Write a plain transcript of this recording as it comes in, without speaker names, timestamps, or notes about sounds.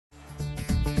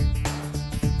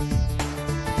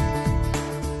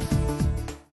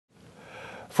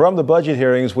From the budget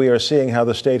hearings, we are seeing how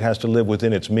the state has to live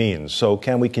within its means. So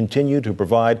can we continue to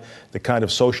provide the kind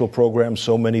of social programs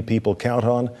so many people count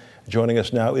on? Joining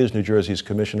us now is New Jersey's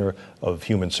Commissioner of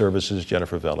Human Services,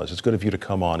 Jennifer Velez. It's good of you to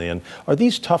come on in. Are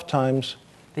these tough times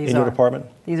in your department?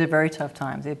 These are very tough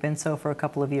times. They've been so for a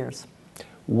couple of years.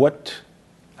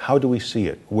 How do we see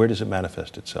it? Where does it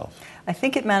manifest itself? I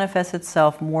think it manifests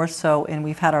itself more so in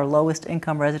we've had our lowest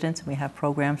income residents, and we have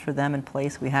programs for them in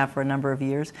place. We have for a number of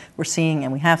years. We're seeing,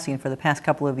 and we have seen for the past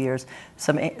couple of years,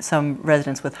 some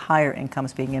residents with higher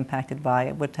incomes being impacted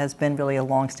by what has been really a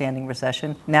long-standing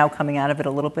recession. Now coming out of it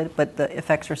a little bit, but the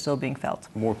effects are still being felt.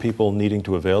 More people needing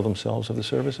to avail themselves of the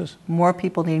services? More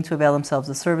people needing to avail themselves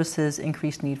of services,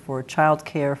 increased need for child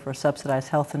care, for subsidized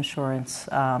health insurance.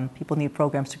 People need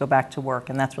programs to go back to work,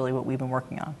 and that's really what we've been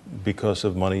working on. Because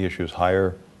of money issues,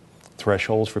 higher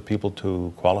thresholds for people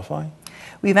to qualify?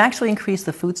 We've actually increased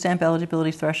the food stamp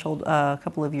eligibility threshold a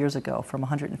couple of years ago from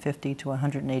 150 to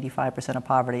 185% of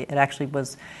poverty. It actually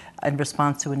was in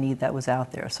response to a need that was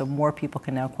out there. So more people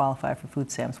can now qualify for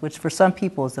food stamps, which for some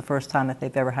people is the first time that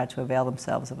they've ever had to avail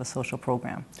themselves of a social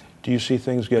program. Do you see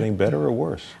things getting better or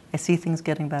worse? I see things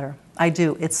getting better. I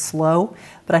do. It's slow,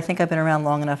 but I think I've been around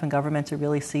long enough in government to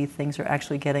really see things are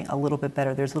actually getting a little bit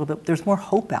better. There's more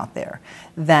hope out there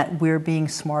that we're being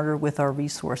smarter with our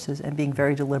resources and being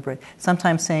very deliberate.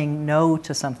 Sometimes saying no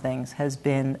to some things has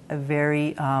been a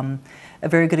very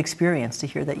good experience to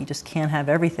hear that you just can't have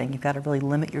everything. You've got to really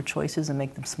limit your choices and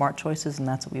make them smart choices, and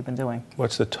that's what we've been doing.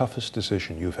 What's the toughest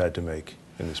decision you've had to make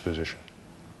in this position?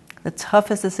 The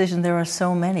toughest decision, there are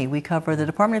so many. We cover, the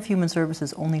Department of Human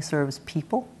Services only serves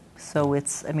people. So we're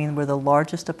the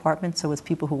largest department, so it's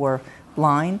people who are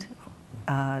blind,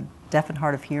 deaf and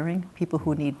hard of hearing, people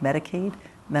who need Medicaid,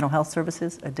 mental health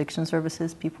services, addiction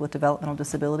services, people with developmental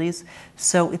disabilities.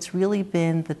 So it's really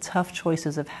been the tough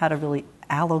choices of how to really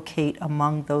allocate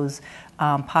among those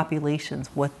populations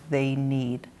what they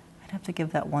need. I'd have to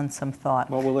give that one some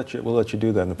thought. Well, we'll let you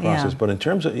do that in the process. Yeah. But in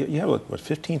terms of, you have what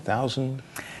 15,000?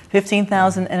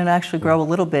 15,000, and it actually grow a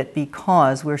little bit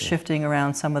because we're shifting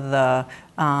around some of the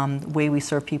way we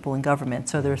serve people in government.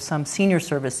 So there's some senior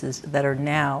services that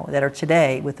are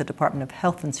today with the Department of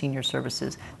Health and Senior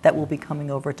Services that will be coming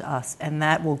over to us, and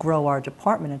that will grow our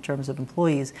department in terms of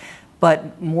employees.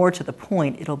 But more to the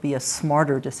point, it'll be a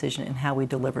smarter decision in how we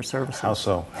deliver services. How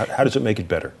so? How does it make it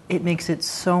better? It makes it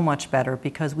so much better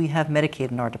because we have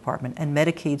Medicaid in our department, and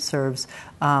Medicaid serves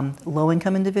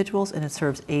low-income individuals, and it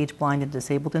serves age, blind, and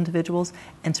disabled individuals.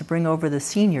 And to bring over the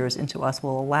seniors into us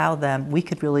will allow them, we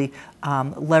could really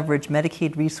leverage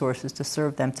Medicaid resources to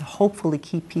serve them, to hopefully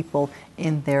keep people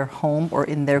in their home or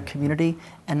in their community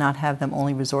and not have them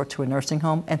only resort to a nursing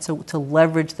home. And so to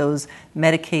leverage those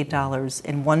Medicaid dollars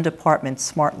in one department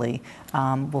smartly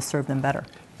will serve them better.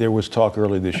 There was talk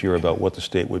early this year about what the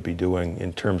state would be doing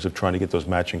in terms of trying to get those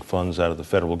matching funds out of the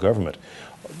federal government.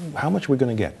 How much are we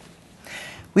going to get?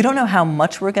 We don't know how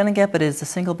much we're going to get, but it is the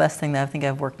single best thing that I think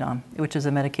I've worked on, which is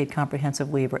a Medicaid comprehensive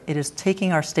waiver. It is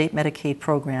taking our state Medicaid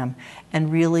program and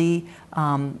really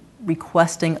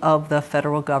requesting of the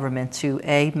federal government to,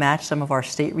 A, match some of our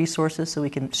state resources so we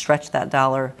can stretch that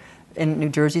dollar. In New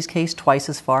Jersey's case, twice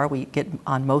as far. We get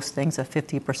on most things a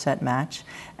 50% match,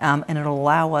 and it'll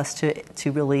allow us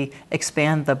to really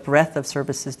expand the breadth of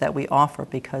services that we offer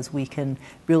because we can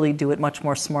really do it much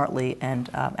more smartly and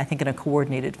I think in a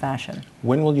coordinated fashion.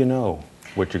 When will you know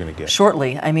what you're going to get?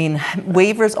 Shortly. I mean,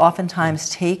 waivers oftentimes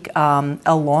take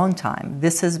a long time.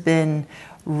 This has been,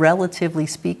 relatively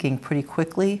speaking, pretty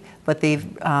quickly, but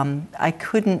I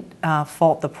couldn't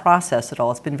fault the process at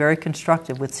all. It's been very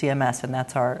constructive with CMS, and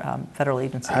that's our federal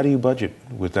agency. How do you budget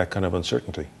with that kind of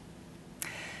uncertainty?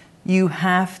 You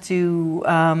have to,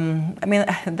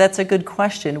 that's a good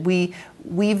question.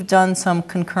 We've done some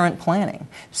concurrent planning.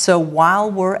 So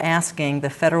while we're asking the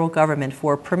federal government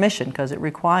for permission, because it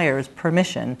requires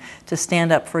permission to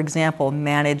stand up, for example,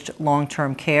 managed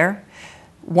long-term care,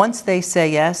 once they say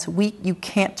yes, you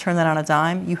can't turn that on a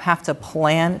dime. You have to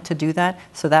plan to do that.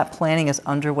 So that planning is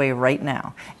underway right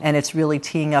now. And it's really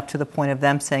teeing up to the point of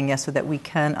them saying yes so that we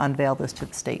can unveil this to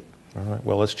the state. All right.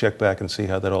 Well, let's check back and see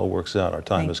how that all works out. Our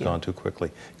time has gone too quickly.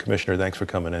 Commissioner, thanks for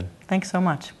coming in. Thanks so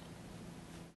much.